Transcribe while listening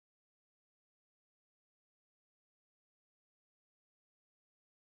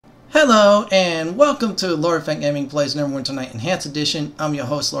Hello and welcome to Lord Fenton Gaming Plays Neverwinter Nights Enhanced Edition. I'm your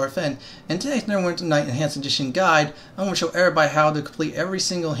host Lord Fenton. In today's Neverwinter Nights Enhanced Edition guide, I'm going to show everybody how to complete every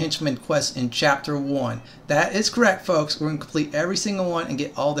single henchman quest in Chapter 1. That is correct, folks. We're going to complete every single one and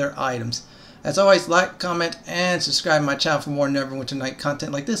get all their items. As always, like, comment, and subscribe to my channel for more Neverwinter Nights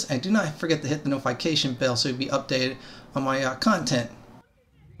content like this. And do not forget to hit the notification bell so you'll be updated on my content.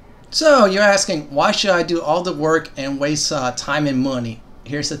 So you're asking, why should I do all the work and waste time and money?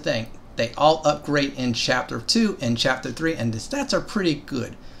 Here's the thing, they all upgrade in Chapter 2 and Chapter 3, and the stats are pretty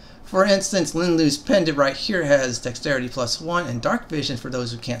good. For instance, Linu's pendant right here has Dexterity +1 and Dark Vision for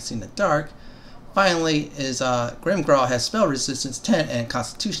those who can't see in the dark. Finally, is Grimgraw has Spell Resistance 10 and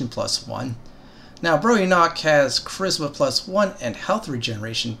Constitution +1. Now, Boddyknock has Charisma +1 and Health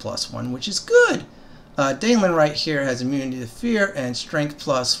Regeneration +1, which is good. Daelan right here has Immunity to Fear and Strength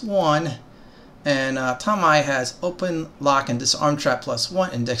 +1. And Tomi has Open, Lock, and Disarm Trap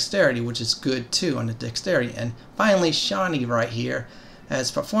 +1 and Dexterity, which is good too on the Dexterity. And finally, Sharywn right here has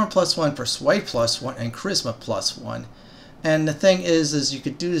Perform +1, Persuade +1, and Charisma +1. And the thing is you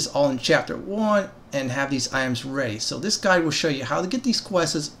could do this all in Chapter 1 and have these items ready. So this guide will show you how to get these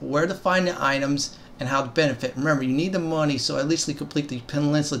quests, where to find the items, and how to benefit. Remember, you need the money, so at least you complete the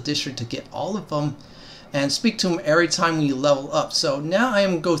Peninsula District to get all of them. And speak to them every time we level up. So now I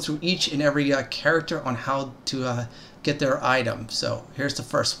am going to go through each and every character on how to get their item. So here's the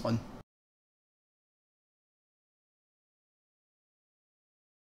first one.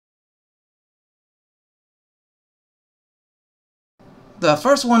 The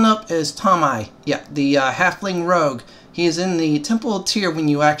first one up is Tomi. Yeah, the halfling rogue. He is in the Temple tier when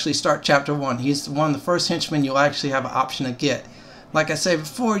you actually start Chapter 1. He's one of the first henchmen you'll actually have an option to get. Like I said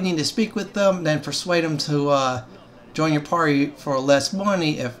before, you need to speak with them, then persuade them to join your party for less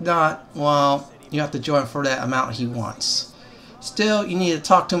money. If not, well, you have to join for that amount he wants. Still, you need to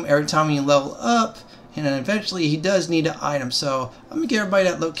talk to him every time you level up, and then eventually he does need an item. So I'm going to give everybody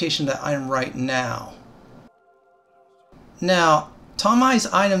that location, that item right now. Now, Tomi's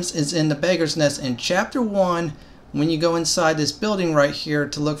items is in the Beggar's Nest in Chapter 1. When you go inside this building right here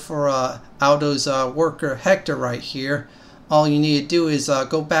to look for Aldo's worker Hector right here, all you need to do is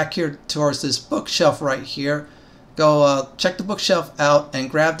go back here towards this bookshelf right here. Go check the bookshelf out and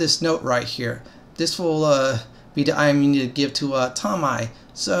grab this note right here. This will be the item you need to give to Tomi.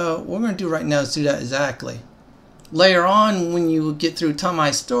 So what we're going to do right now is do that exactly. Later on, when you get through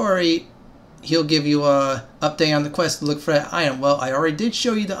Tomi's story, he'll give you a update on the quest to look for that item. Well, I already did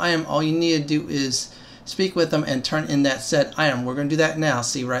show you the item. All you need to do is speak with them and turn in that said item. We're going to do that now.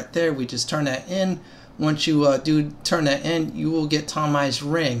 See right there, we just turn that in. Once you do turn that in, you will get Tomi's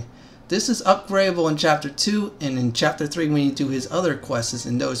ring. This is upgradable in Chapter 2 and in Chapter 3 when you do his other quests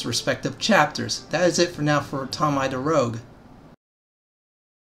in those respective chapters. That is it for now for Tomi the Rogue.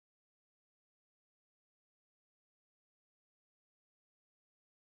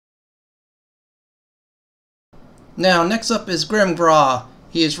 Now, next up is Grimgraw.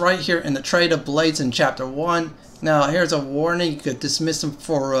 He is right here in the Trade of Blades in Chapter 1. Now, here's a warning. You could dismiss him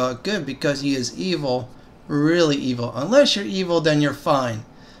for good because he is evil. Really evil. Unless you're evil, then you're fine.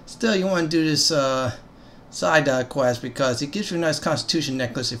 Still, you want to do this side quest because he gives you a nice Constitution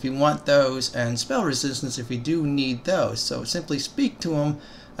necklace if you want those, and spell resistance if you do need those. So simply speak to him.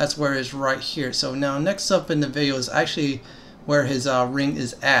 That's where it is right here. So now, next up in the video is actually where his ring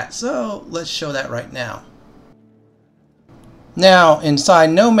is at. So let's show that right now. Now,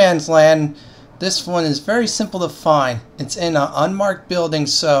 inside No Man's Land, this one is very simple to find. It's in an unmarked building,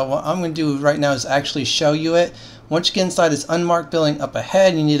 so what I'm going to do right now is actually show you it. Once you get inside this unmarked building up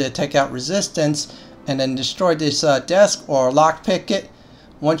ahead, you need to take out resistance and then destroy this desk or lockpick it.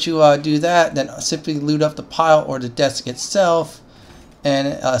 Once you do that, then simply loot up the pile or the desk itself, and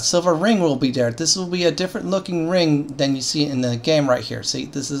a silver ring will be there. This will be a different looking ring than you see in the game right here. See,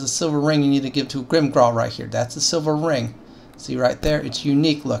 this is a silver ring you need to give to Grimgraw right here. That's a silver ring. See right there, it's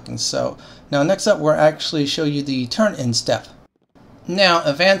unique looking. So now next up we'll actually show you the turn-in step. Now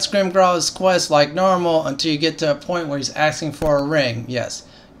advance Grimgraw's quest like normal until you get to a point where he's asking for a ring. Yes,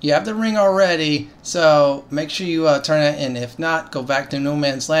 you have the ring already, so make sure you turn that in. If not, go back to No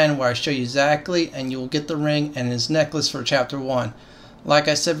Man's Land where I show you exactly, and you will get the ring and his necklace for Chapter 1. Like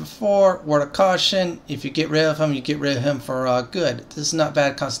I said before, word of caution, if you get rid of him, you get rid of him for good. This is not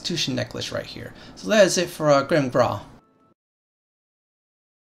bad Constitution necklace right here. So that is it for Grimgraw.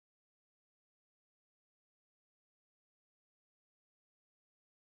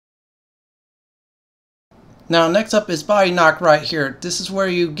 Now next up is Boddyknock right here. This is where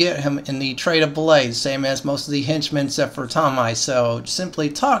you get him in the Trade of Blades, same as most of the henchmen except for Tomi. So simply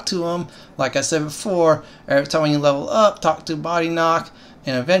talk to him. Like I said before, every time you level up, talk to Boddyknock.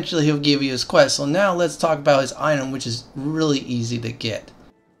 and eventually he'll give you his quest. So now let's talk about his item, which is really easy to get.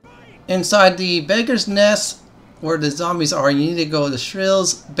 Inside the Baker's Nest, where the zombies are, you need to go to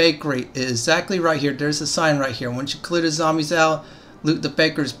Shrill's Bakery. It is exactly right here. There's a sign right here. Once you clear the zombies out, loot the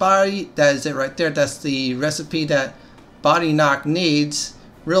baker's body. That is it right there. That's the recipe that Boddyknock needs.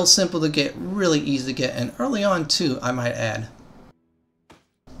 Real simple to get, really easy to get, and early on too, I might add.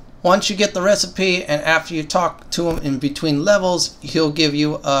 Once you get the recipe, and after you talk to him in between levels, he'll give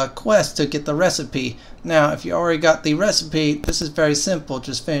you a quest to get the recipe. Now, if you already got the recipe, this is very simple.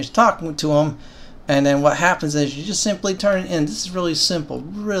 Just finish talking to him, and then what happens is you just simply turn it in. This is really simple,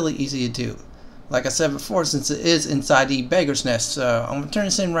 really easy to do. Like I said before, since it is inside the Baker's Nest. So I'm going to turn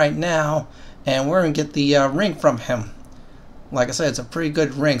this in right now, and we're going to get the ring from him. Like I said, it's a pretty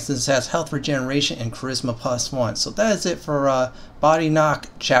good ring since it has health regeneration and charisma +1. So that is it for Boddyknock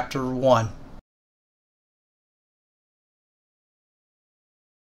Chapter 1.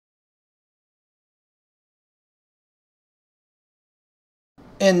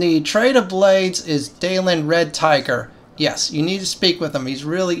 In the Trade of Blades is Daelan Red Tiger. Yes, you need to speak with him. He's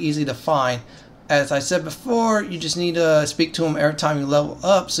really easy to find. As I said before, you just need to speak to him every time you level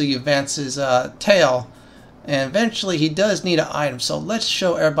up so you advance his tail. And eventually he does need an item. So let's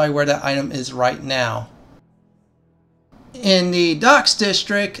show everybody where that item is right now. In the Docks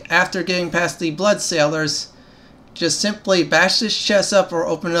District, after getting past the Blood Sailors, just simply bash this chest up or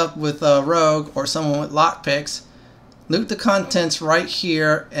open it up with a rogue or someone with lockpicks. Loot the contents right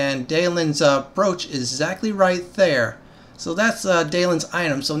here, and Daelan's brooch is exactly right there. So that's Daelan's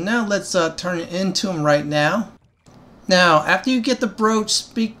item. So now let's turn it into him right now. Now, after you get the brooch,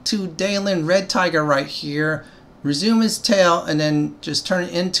 speak to Daelan Red Tiger right here. Resume his tail, and then just turn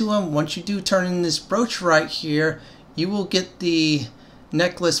it into him. Once you do turn in this brooch right here, you will get the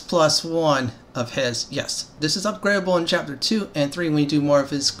necklace +1 of his. Yes, this is upgradable in Chapter 2 and 3 when you do more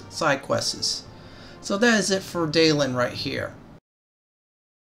of his side quests. So that is it for Daelan right here.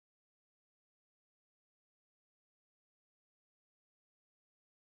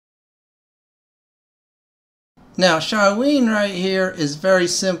 Now Sharywn right here is very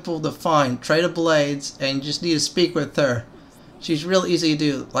simple to find. Trade of Blades, and you just need to speak with her. She's real easy to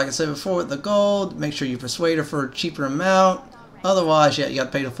do. Like I said before with the gold, make sure you persuade her for a cheaper amount. Otherwise, yeah, you got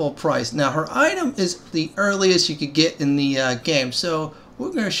to pay the full price. Now her item is the earliest you could get in the game, so we're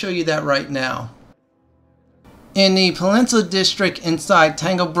going to show you that right now. In the Peninsula District inside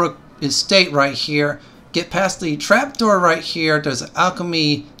Tanglebrook Estate right here, get past the trapdoor right here. There's an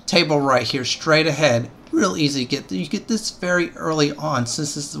alchemy table right here straight ahead. Real easy to get. You get this very early on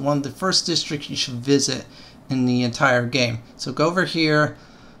since this is one of the first districts you should visit in the entire game. So go over here,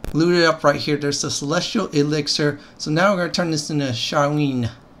 loot it up right here. There's the Celestial Elixir. So now we're going to turn this into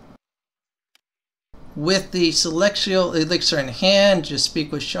Sharywn. With the Celestial Elixir in hand, just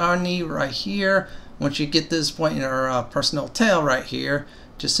speak with Sharywn right here. Once you get this point in our personal tale right here,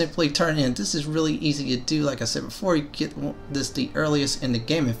 just simply turn in. This is really easy to do. Like I said before, you get this the earliest in the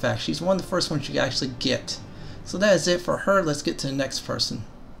game. In fact, she's one of the first ones you actually get. So that is it for her. Let's get to the next person.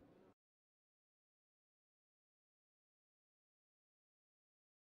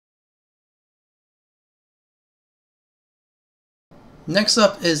 Next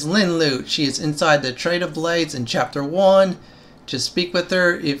up is Linu. She is inside the Trade of Blades in Chapter 1. Just speak with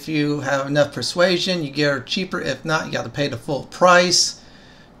her. If you have enough persuasion, you get her cheaper. If not, you got to pay the full price.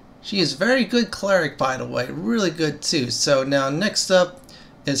 She is very good cleric, by the way. Really good too. So now next up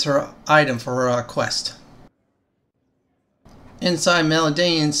is her item for her quest. Inside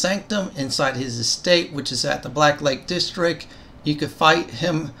Melodian Sanctum, inside his estate, which is at the Black Lake District, you could fight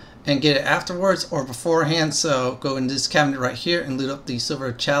him and get it afterwards or beforehand. So go in this cabinet right here and loot up the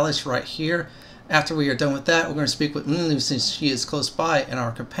silver chalice right here. After we are done with that, we're going to speak with Linu since she is close by and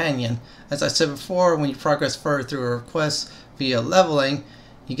our companion. As I said before, when you progress further through her quest via leveling,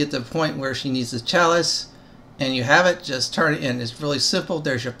 you get to the point where she needs the chalice, and you have it. Just turn it in. It's really simple.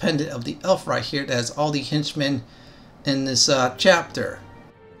 There's your pendant of the elf right here that has all the henchmen in this chapter.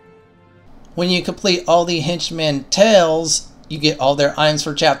 When you complete all the henchmen tales, you get all their items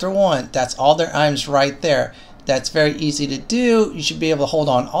for Chapter 1. That's all their items right there. That's very easy to do. You should be able to hold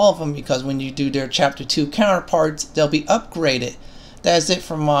on all of them because when you do their Chapter 2 counterparts, they'll be upgraded. That is it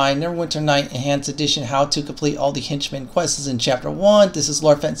for my Neverwinter Nights Enhanced Edition, how to complete all the henchmen quests in Chapter 1. This is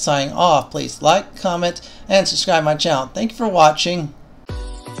Lord Fenton signing off. Please like, comment, and subscribe to my channel. Thank you for watching.